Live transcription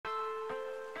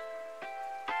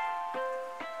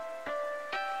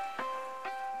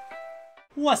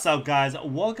What's up, guys?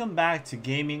 Welcome back to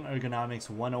Gaming Ergonomics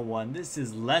 101. This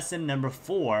is lesson number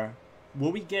 4,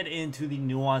 where we get into the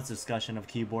nuanced discussion of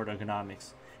keyboard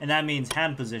ergonomics. And that means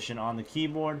hand position on the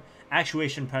keyboard,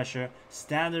 actuation pressure,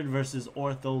 standard versus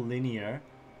ortholinear,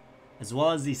 as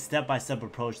well as the step-by-step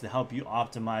approach to help you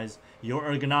optimize your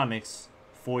ergonomics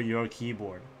for your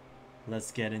keyboard.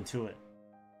 Let's get into it.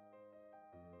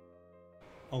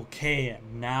 Okay,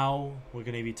 now we're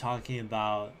going to be talking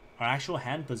about our actual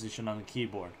hand position on the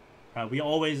keyboard. We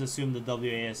always assume the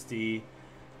WASD.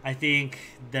 I think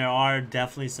there are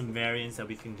definitely some variants that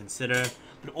we can consider,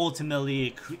 but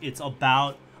ultimately it's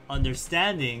about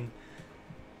understanding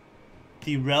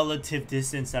the relative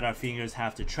distance that our fingers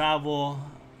have to travel.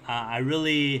 I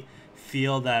really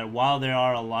feel that while there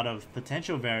are a lot of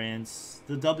potential variants,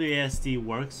 the WASD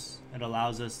works. It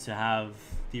allows us to have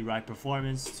the right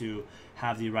performance, to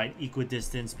have the right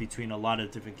equidistance between a lot of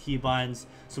different keybinds.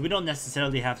 So we don't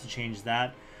necessarily have to change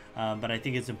that. But I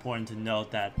think it's important to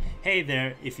note that, hey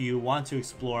there, if you want to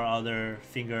explore other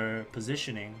finger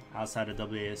positioning outside of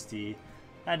WASD,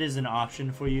 that is an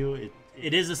option for you.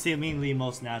 It is a seemingly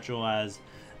most natural, as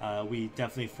we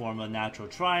definitely form a natural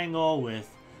triangle with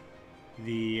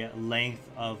the length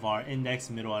of our index,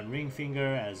 middle, and ring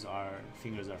finger as our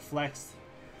fingers are flexed.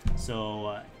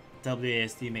 So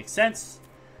WASD makes sense.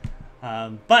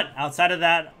 But outside of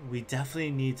that, we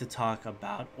definitely need to talk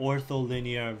about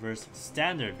ortholinear versus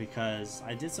standard, because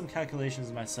I did some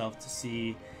calculations myself to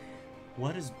see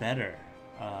what is better.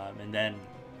 And then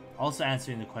also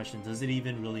answering the question, does it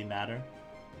even really matter?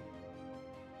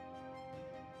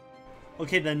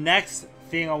 Okay, the next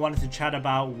thing I wanted to chat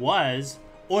about was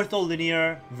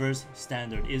ortholinear versus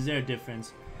standard. Is there a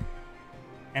difference?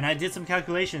 And I did some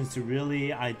calculations to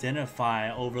really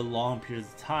identify over long periods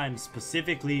of time,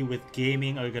 specifically with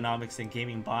gaming ergonomics and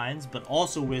gaming binds, but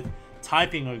also with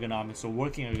typing ergonomics or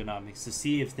working ergonomics, to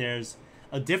see if there's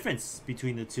a difference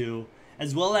between the two,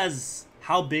 as well as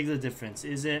how big the difference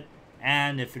is it,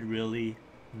 and if it really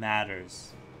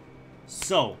matters.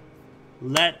 So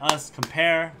let us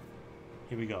compare.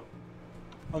 Here we go.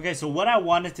 Okay, so what I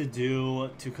wanted to do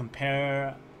to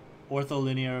compare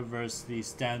ortholinear versus the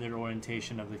standard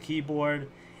orientation of the keyboard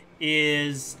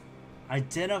is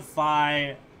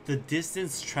identify the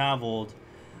distance traveled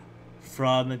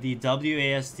from the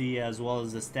WASD as well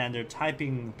as the standard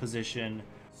typing position.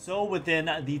 So within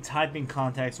the typing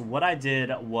context, what I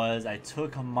did was I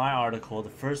took my article, the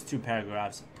first 2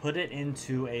 paragraphs, put it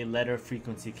into a letter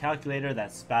frequency calculator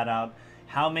that spat out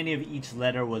how many of each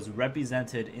letter was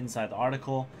represented inside the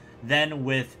article. Then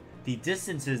with the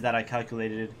distances that I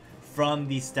calculated from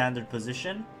the standard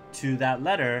position to that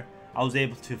letter, I was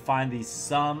able to find the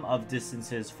sum of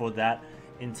distances for that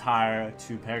entire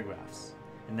 2 paragraphs.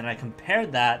 And then I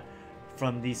compared that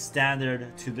from the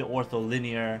standard to the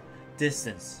ortholinear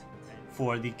distance.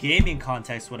 For the gaming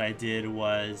context, what I did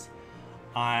was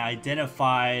I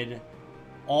identified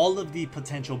all of the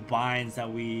potential binds that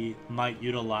we might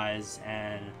utilize,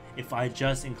 and if I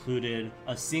just included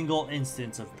a single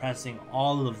instance of pressing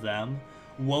all of them,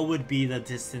 what would be the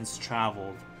distance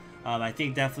traveled? I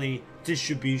think definitely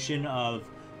distribution of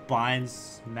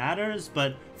binds matters,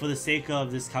 but for the sake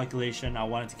of this calculation, I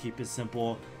wanted to keep it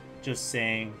simple, just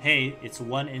saying, hey, it's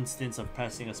one instance of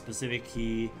pressing a specific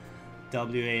key,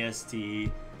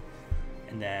 WASD,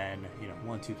 and then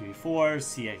 1 2 3 4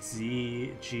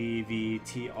 CXZ, G, V,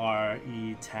 T, R,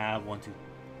 E, tab, 1 2,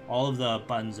 all of the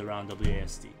buttons around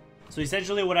WASD. So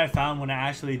essentially what I found when I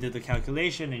actually did the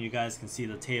calculation, and you guys can see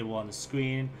the table on the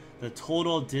screen, the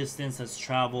total distance that's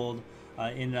traveled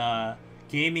in a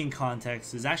gaming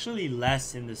context is actually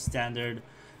less in the standard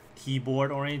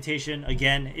keyboard orientation.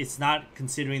 Again, it's not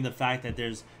considering the fact that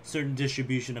there's certain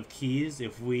distribution of keys.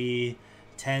 If we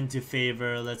tend to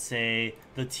favor, let's say,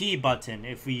 the T button,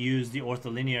 if we use the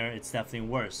ortholinear, it's definitely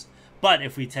worse. But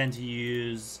if we tend to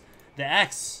use the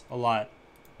X a lot,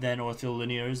 then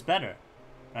ortholinear is better.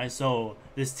 Right, so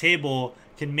this table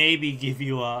can maybe give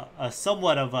you a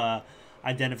somewhat of a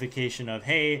identification of,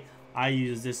 hey, I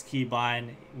use this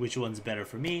keybind, which one's better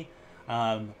for me.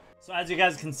 So as you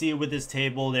guys can see with this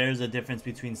table, there's a difference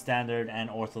between standard and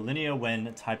ortholinear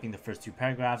when typing the first 2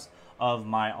 paragraphs of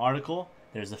my article.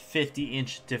 There's a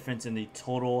 50-inch difference in the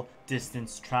total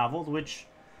distance traveled, which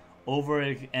over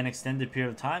an extended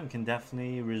period of time can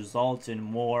definitely result in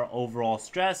more overall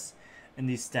stress in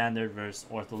the standard versus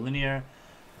ortholinear.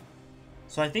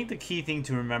 So I think the key thing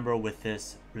to remember with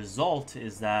this result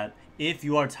is that if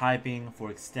you are typing for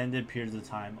extended periods of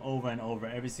time over and over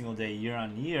every single day, year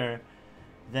on year,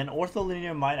 then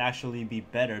ortholinear might actually be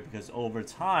better, because over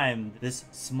time this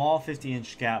small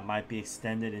 50-inch gap might be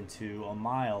extended into a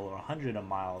mile or 100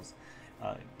 miles,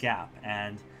 gap,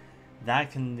 and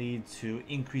that can lead to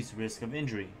increased risk of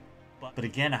injury. But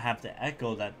again, I have to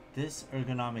echo that this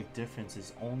ergonomic difference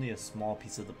is only a small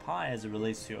piece of the pie as it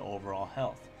relates to your overall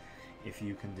health. If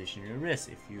you condition your wrists,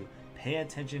 if you pay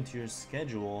attention to your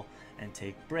schedule and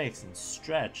take breaks and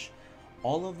stretch,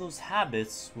 all of those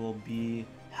habits will be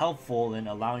helpful in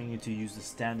allowing you to use the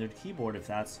standard keyboard if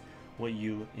that's what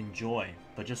you enjoy.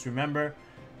 But just remember,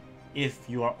 if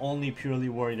you are only purely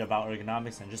worried about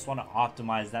ergonomics and just want to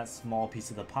optimize that small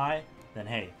piece of the pie, then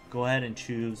hey, go ahead and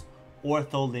choose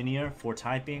Ortholinear for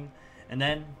typing, and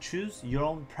then choose your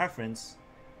own preference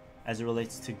as it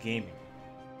relates to gaming.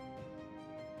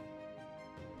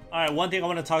 Alright, one thing I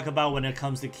want to talk about when it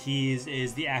comes to keys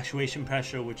is the actuation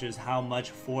pressure, which is how much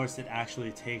force it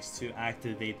actually takes to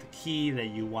activate the key that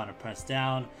you want to press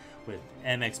down with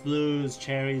MX blues,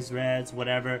 cherries, reds,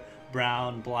 whatever,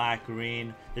 brown, black,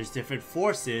 green. There's different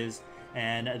forces,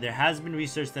 and there has been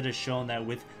research that has shown that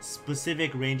with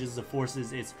specific ranges of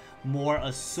forces, it's more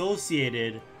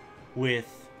associated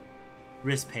with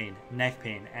wrist pain, neck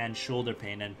pain, and shoulder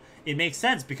pain. And it makes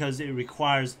sense because it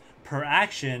requires, per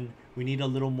action, we need a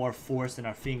little more force in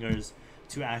our fingers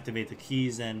to activate the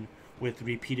keys, and with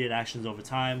repeated actions over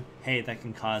time, hey, that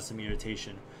can cause some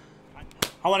irritation.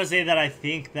 I want to say that I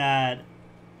think that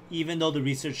even though the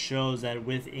research shows that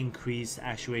with increased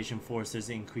actuation forces,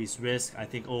 increased risk, I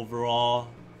think overall,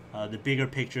 the bigger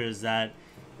picture is that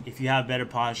if you have better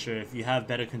posture, if you have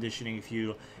better conditioning, if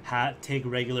you take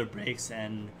regular breaks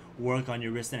and work on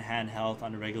your wrist and hand health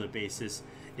on a regular basis,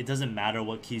 it doesn't matter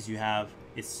what keys you have.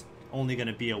 It's only going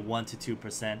to be a 1 to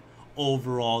 2%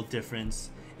 overall difference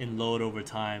in load over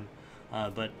time.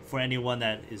 But for anyone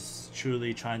that is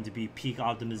truly trying to be peak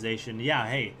optimization, yeah,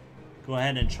 hey, go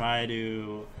ahead and try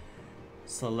to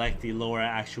select the lower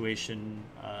actuation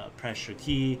pressure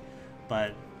key.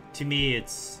 But to me,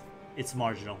 it's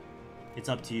marginal. It's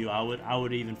up to you. I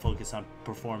would even focus on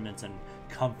performance and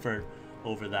comfort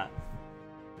over that.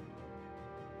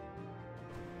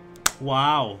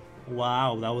 Wow,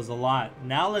 that was a lot.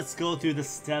 Now let's go through the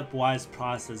stepwise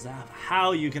process of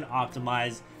how you can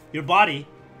optimize your body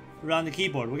around the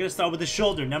keyboard. We're gonna start with the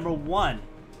shoulder. Number one,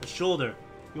 the shoulder.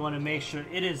 You want to make sure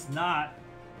it is not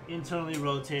internally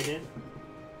rotated,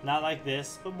 not like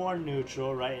this, but more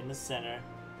neutral, right in the center.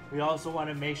 We also want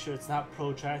to make sure it's not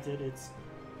protracted. It's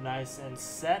nice and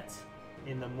set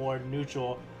in the more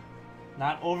neutral,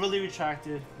 not overly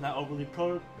retracted, not overly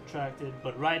protracted,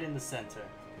 but right in the center.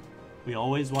 We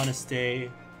always want to stay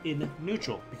in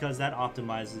neutral because that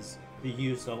optimizes the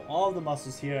use of all the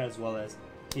muscles here as well as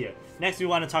here. Next, we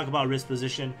want to talk about wrist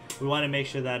position. We want to make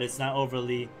sure that it's not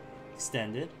overly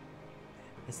extended.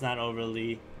 It's not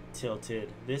overly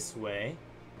tilted this way,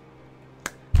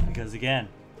 because again,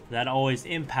 that always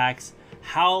impacts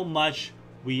how much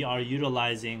we are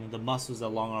utilizing the muscles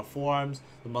along our forearms,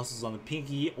 the muscles on the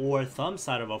pinky or thumb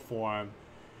side of our forearm,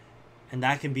 and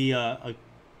that can be a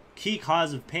key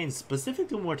cause of pain,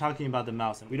 specifically when we're talking about the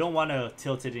mouse. We don't want to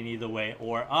tilt it in either way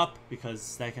or up,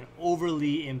 because that can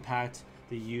overly impact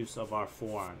the use of our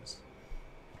forearms.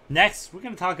 Next, we're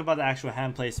going to talk about the actual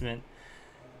hand placement,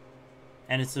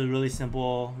 and it's a really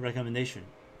simple recommendation.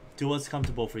 Do what's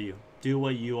comfortable for you. Do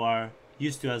what you are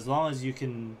used to, as long as you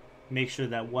can make sure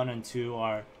that 1 and 2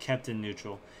 are kept in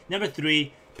neutral. Number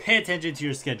 3, pay attention to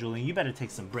your scheduling. You better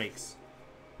take some breaks.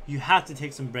 You have to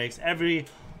take some breaks every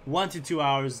 1 to 2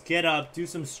 hours. Get up, do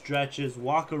some stretches,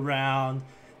 walk around,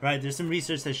 right? There's some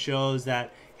research that shows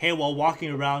that, hey, while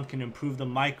walking around can improve the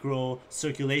micro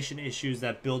circulation issues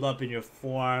that build up in your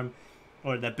forearm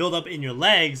or that build up in your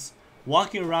legs,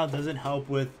 walking around doesn't help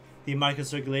with the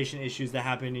microcirculation issues that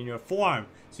happen in your forearm.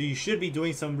 So you should be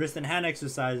doing some wrist and hand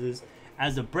exercises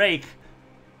as a break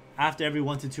after every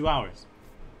 1 to 2 hours.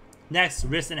 Next,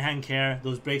 wrist and hand care.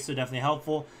 Those breaks are definitely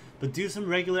helpful, but do some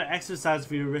regular exercise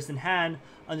for your wrist and hand,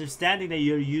 understanding that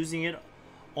you're using it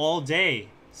all day,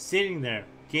 sitting there,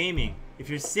 gaming. If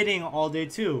you're sitting all day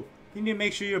too, you need to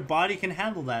make sure your body can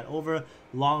handle that over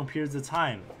long periods of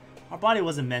time. Our body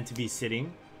wasn't meant to be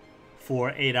sitting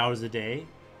for 8 hours a day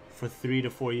for 3 to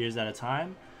 4 years at a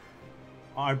time.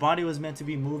 Our body was meant to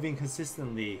be moving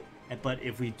consistently. But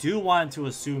if we do want to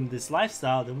assume this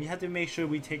lifestyle, then we have to make sure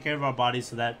we take care of our bodies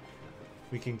so that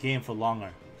we can game for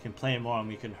longer, we can play more, and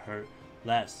we can hurt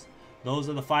less. Those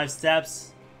are the 5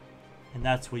 steps, and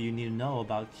that's what you need to know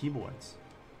about keyboards.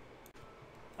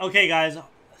 Okay guys,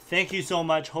 thank you so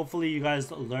much. Hopefully you guys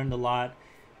learned a lot.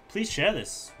 Please share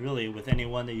this really with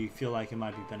anyone that you feel like it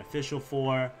might be beneficial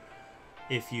for.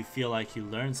 If you feel like you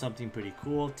learned something pretty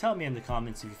cool, tell me in the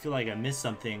comments. If you feel like I missed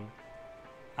something,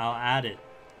 I'll add it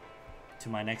to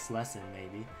my next lesson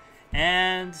maybe.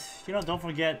 And, you know, don't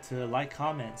forget to like,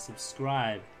 comment,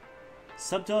 subscribe.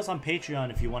 Sub to us on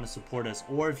Patreon if you want to support us,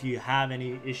 or if you have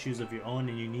any issues of your own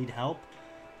and you need help,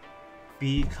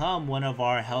 become one of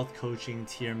our health coaching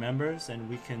tier members, and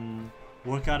we can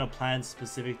work out a plan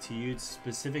specific to you,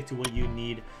 specific to what you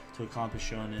need to accomplish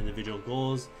your own individual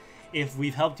goals. If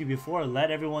we've helped you before,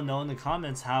 let everyone know in the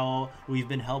comments how we've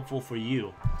been helpful for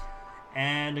you.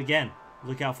 And again,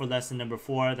 look out for lesson number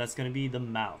 4. That's going to be the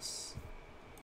mouse.